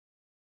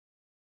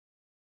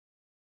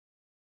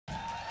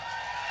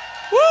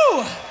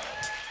Woo!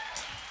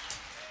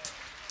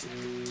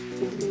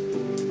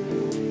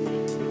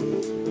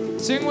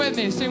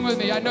 Sing with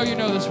me, I know you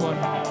know this one.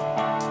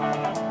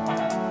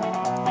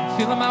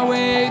 Feeling my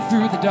way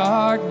through the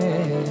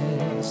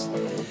darkness,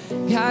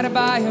 guided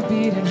by a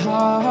beating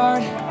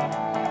heart.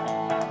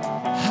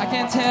 I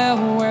can't tell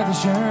where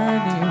this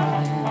journey will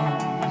end,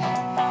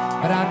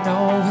 but I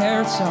know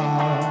where it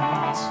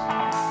starts.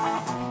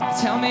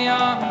 Tell me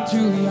I'm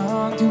too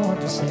young to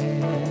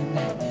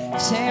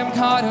understand. Say I'm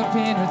caught up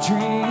in a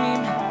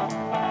dream.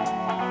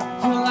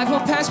 Your life will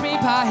pass me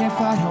by if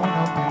I don't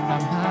open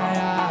up my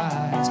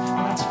eyes.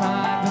 Well, that's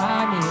fine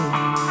by me.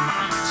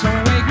 So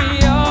wake me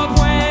up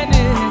when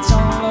it's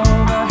all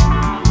over,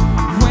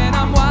 when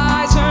I'm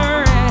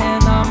wiser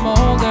and I'm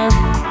older.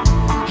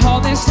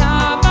 All this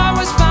time I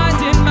was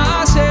finding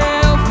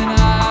myself and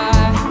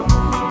I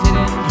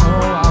didn't know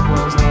I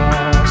was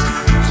lost.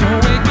 So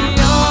wake me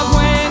up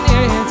when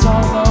it's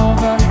all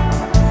over,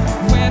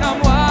 when I'm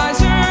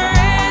wiser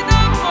and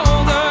I'm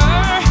older.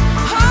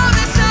 All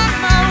this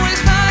time I was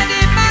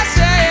finding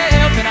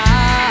myself and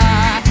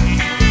I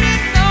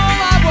didn't know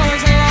I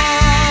was lost.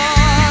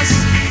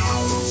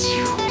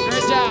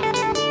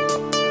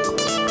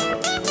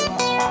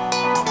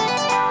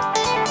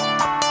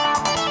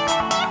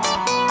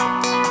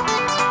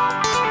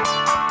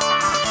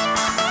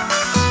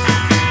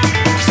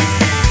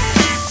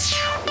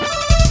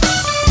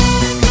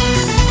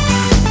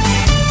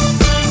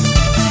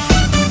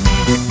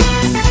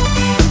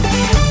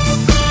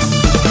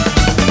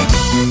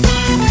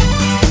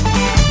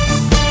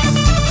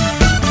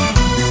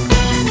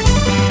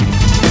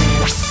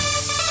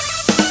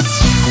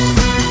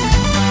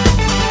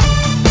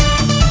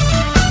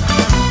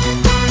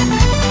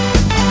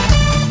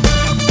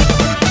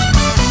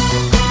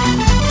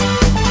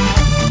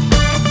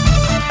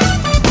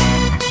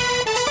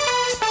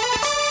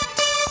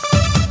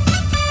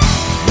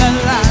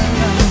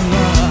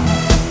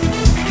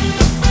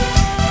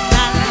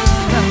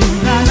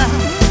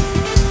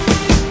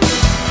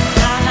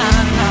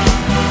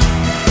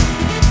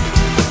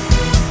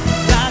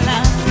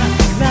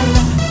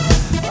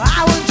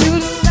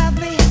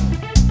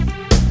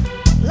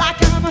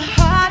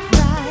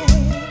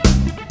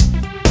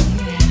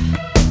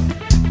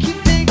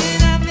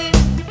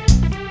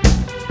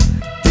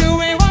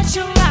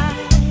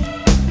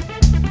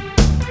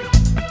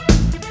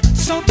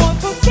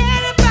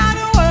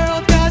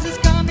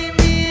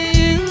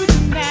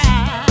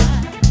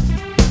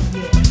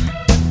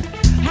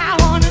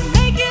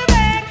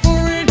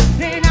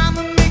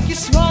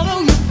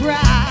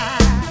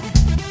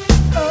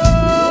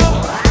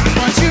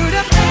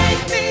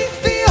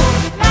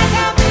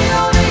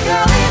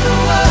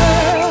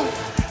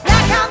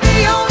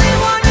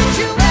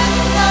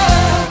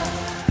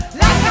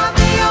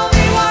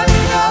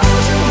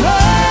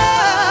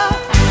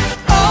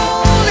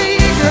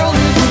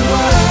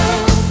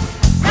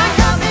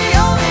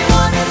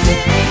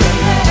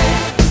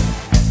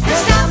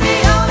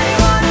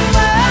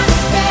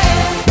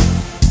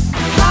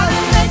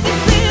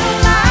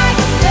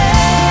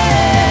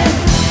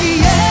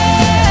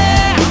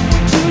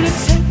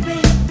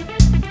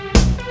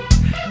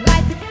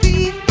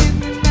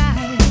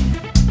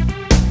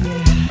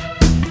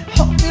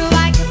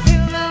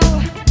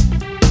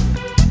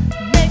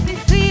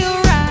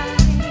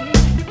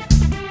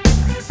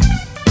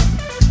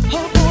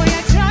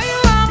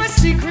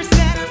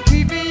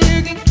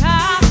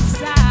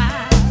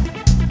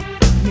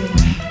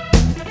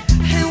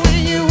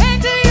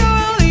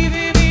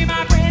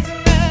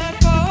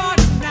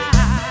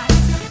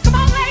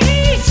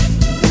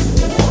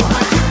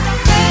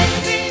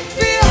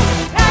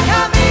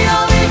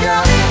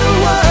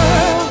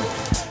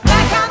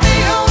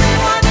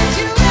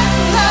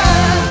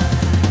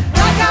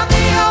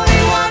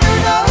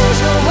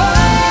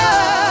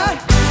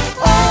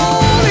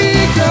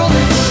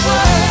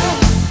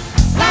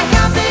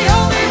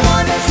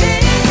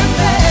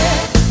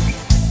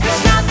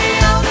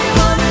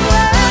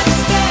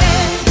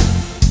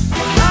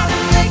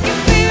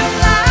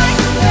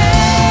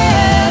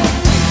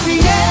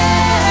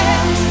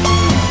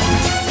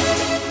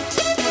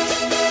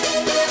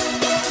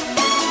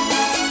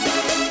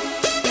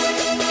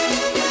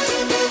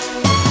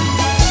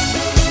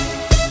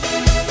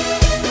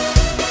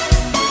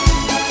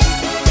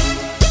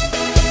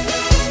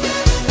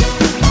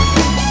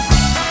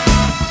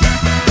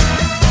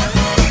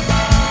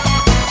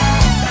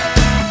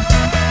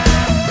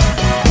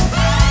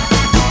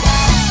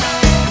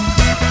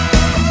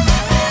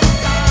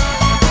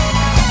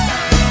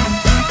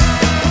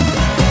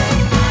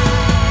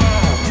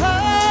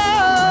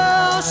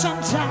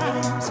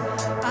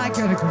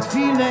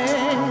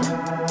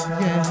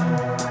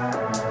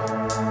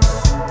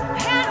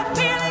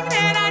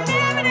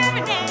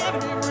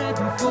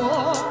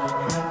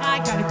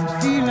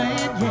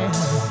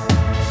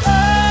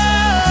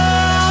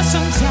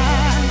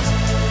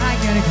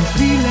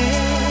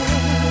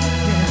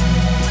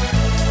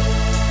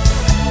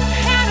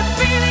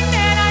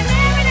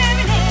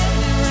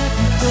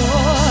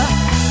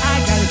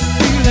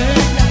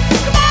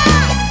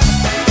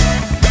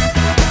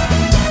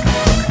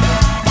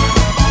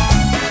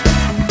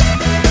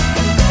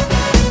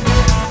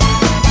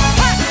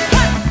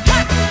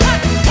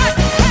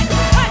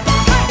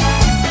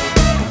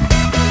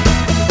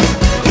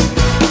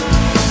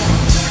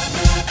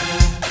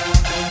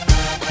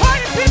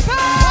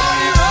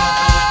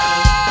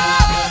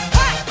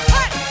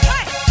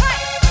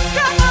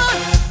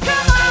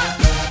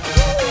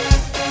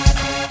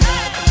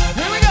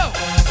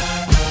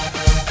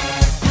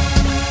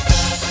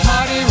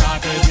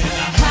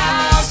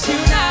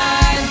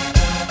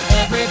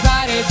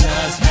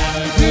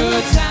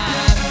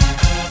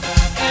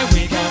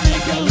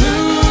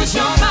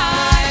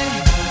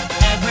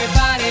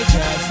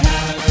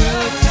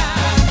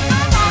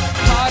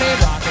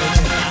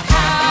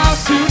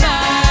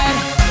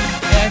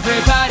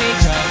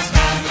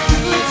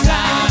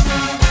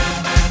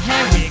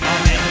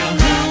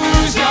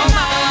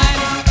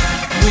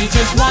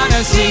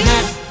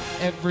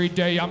 every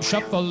day I'm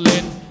shuffling.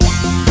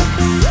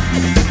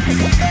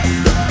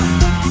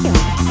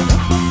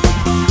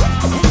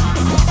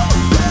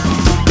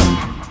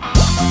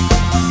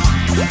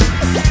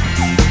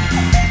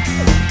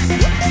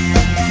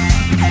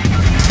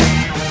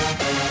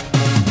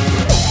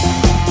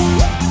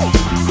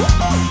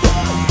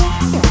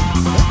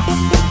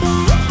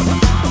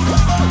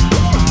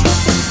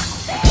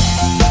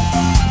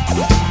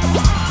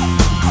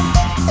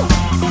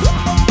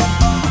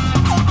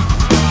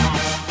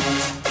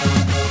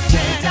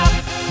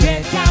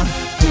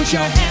 Put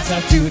your hands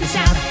up to the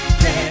sound.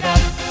 Get up,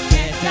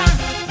 get down.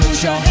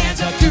 Put your hands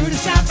up to the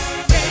sound.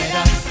 Get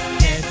up,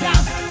 get down.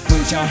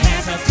 Put your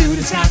hands up to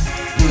the sound.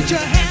 Put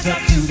your hands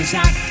up to the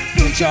sound.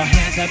 Put your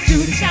hands up to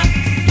the sound.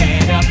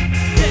 Get up,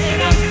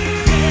 get up,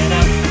 get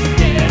up,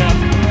 get up,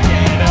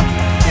 get up,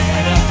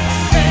 get up,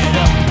 get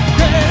up,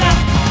 get up.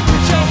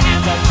 Put your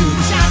hands up to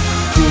the sound,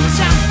 to the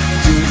sound,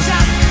 to the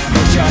sound.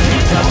 Put your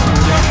hands up,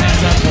 put your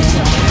hands up, put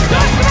your hands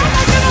up.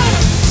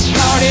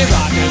 Party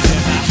rockers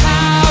in the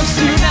house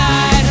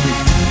tonight.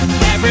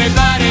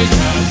 Everybody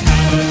just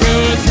have a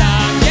good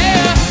time,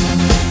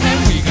 yeah. And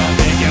we gon'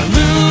 make you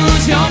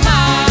lose your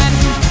mind.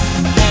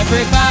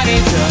 Everybody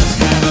just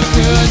have a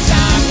good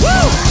time,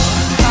 woo!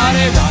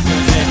 Party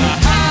rockers in the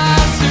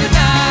house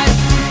tonight.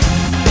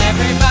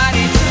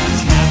 Everybody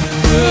just have a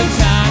good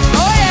time,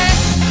 oh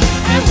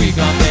yeah. And we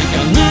gon' make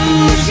you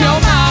lose your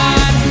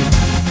mind.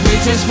 We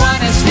just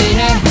wanna see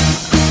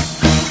it.